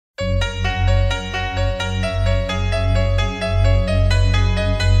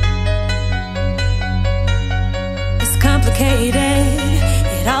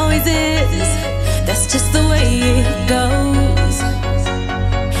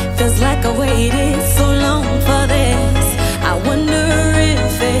Feels like I waited so long for this. I wonder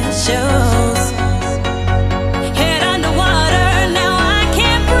if it shows. Head underwater, now I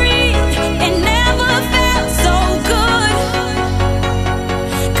can't breathe. It never felt so good,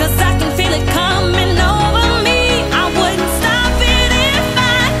 'cause I can feel it coming over me. I wouldn't stop it if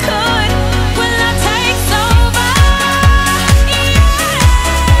I could. When love takes over, yeah,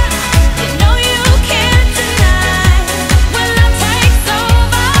 you know you can't deny. When love takes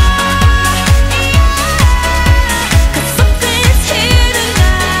over, yeah, 'cause something's here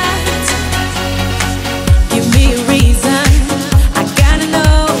tonight. Give me a reason, I gotta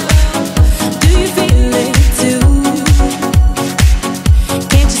know. Do you feel it too?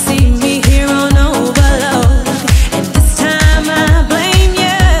 Can't you see me here on overload? And this time I blame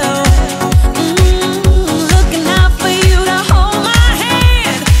you. Looking out for you to hold my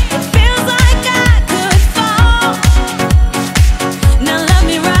hand. It feels like I could fall. Now love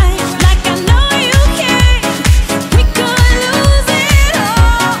me right, like I know you can. We could lose it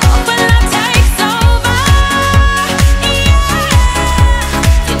all. When love takes over, yeah,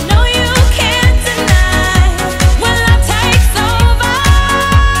 you know you can't deny. When love takes over,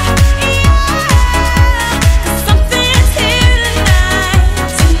 yeah, 'cause something's here tonight.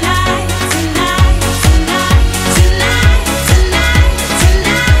 Tonight, tonight, tonight, tonight, tonight,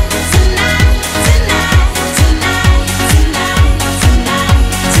 tonight, tonight, tonight, tonight,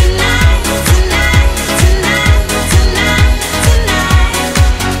 tonight, tonight, tonight, tonight, tonight,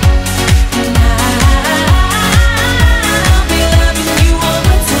 I'll be loving you all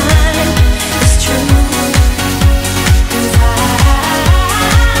the time. It's true, 'cause I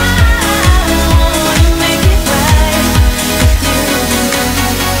wanna make it right with you.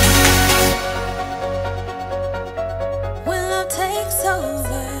 When love takes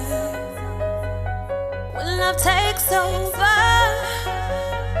over, when love takes over,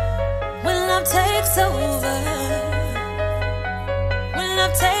 when love takes over, when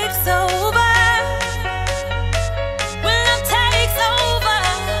love takes over, when love takes over,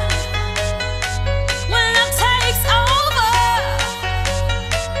 when love takes over,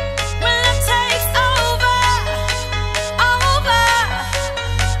 when love takes over, over,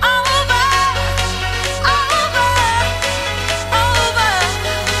 over, over, over, over,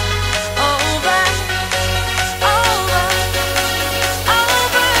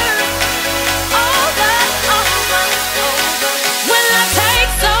 over, when love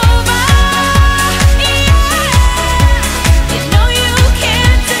takes over, yeah, you know you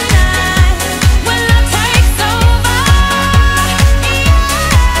can't deny. When love takes over, yeah,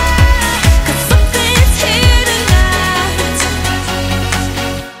 'cause something's here tonight.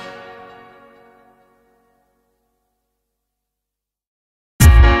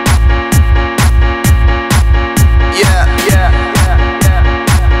 Yeah, yeah,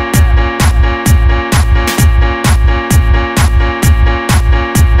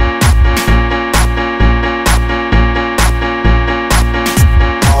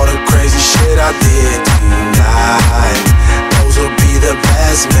 all the crazy shit I did tonight, those will be the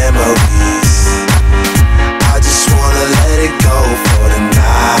best memories. I just wanna let it go for the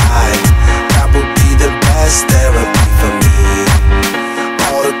night. That would be the best therapy for me.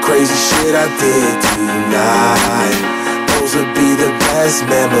 All the crazy shit I did tonight, those would be the best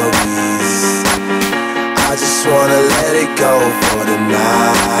memories. I just wanna let it go for the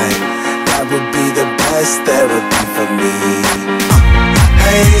night. That would be the best therapy for me.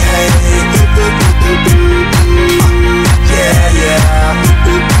 Hey, hey, yeah, yeah.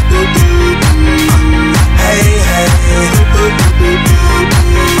 Hey, hey,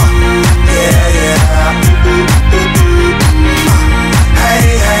 yeah, yeah. Hey,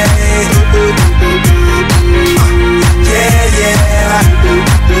 hey, yeah, yeah.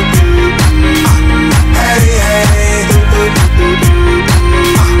 Hey, hey, yeah, yeah.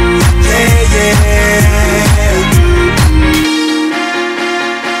 Yeah, yeah,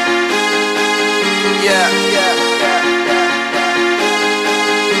 yeah, yeah.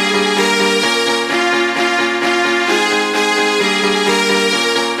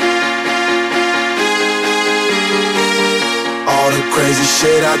 All the crazy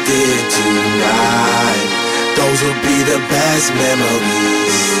shit I did tonight, those will be the best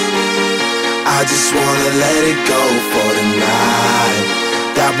memories. I just wanna let it go for the night.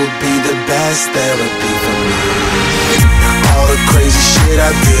 That would be the best therapy for me. All the crazy shit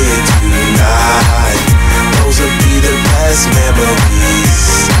I did tonight, those will be the best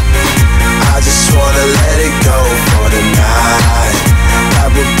memories. I just wanna let it go for the night. That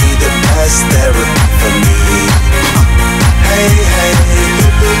would be the best therapy for me. Hey, hey,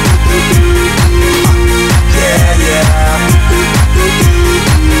 yeah, yeah.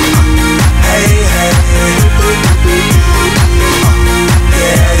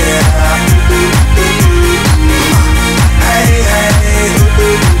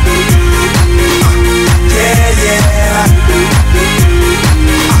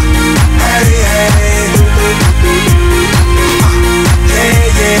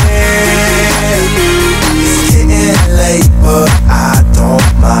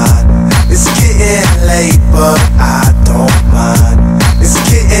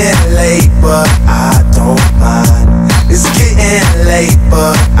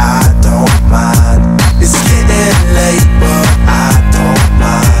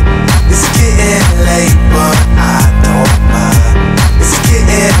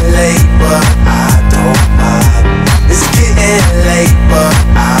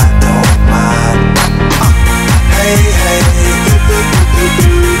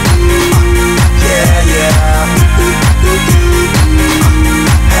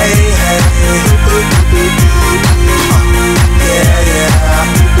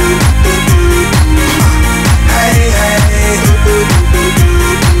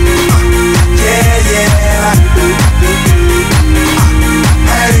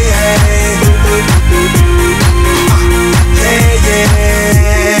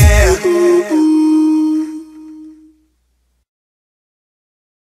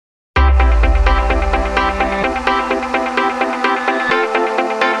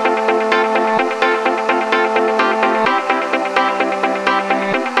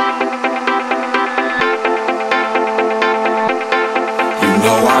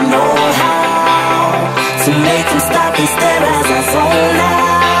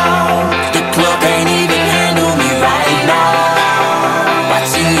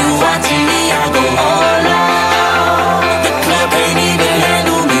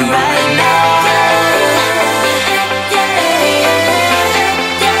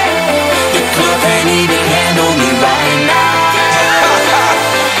 club can't even handle me right now.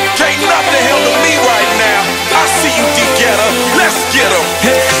 Can't nothing handle me right now. I see you, D-Getter. Let's get 'em.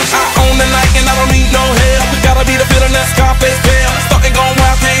 Hey, I own the night and I don't need no help. Gotta be the feeling that Scarface feel. Starting going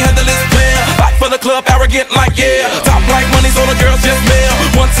wild, can't handle this pair. Fight for the club, arrogant like yeah. Top like money, so the girls just mail.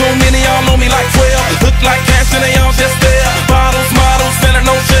 One too many, y'all know me like 12. Look like cash and they all just there. Bottles, models, selling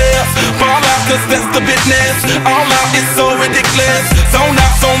no shares. Fall out, cause that's the business. All out, it's so ridiculous. Zone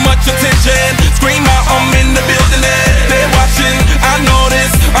out, so much attention. Scream out, I'm in the building and they're watching. I know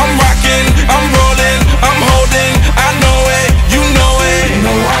this, I'm rocking, I'm rolling, I'm holding. I know it, you know it. You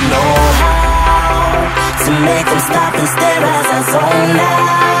know I know how to make them stop and stare as I zone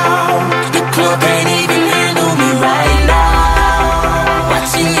out. The club can't even handle me right now.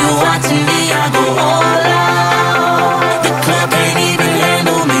 Watching you, watching me, I go all out. The club can't even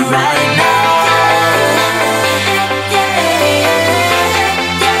handle me right now.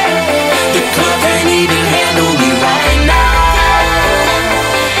 The club can't even handle me right now.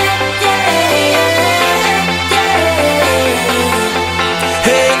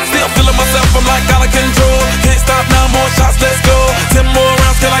 Feeling myself, I'm like out of control. Can't stop now, more shots, let's go. 10 more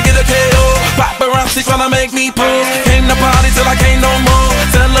rounds till I get a KO. Pop around 6 trying to make me pull.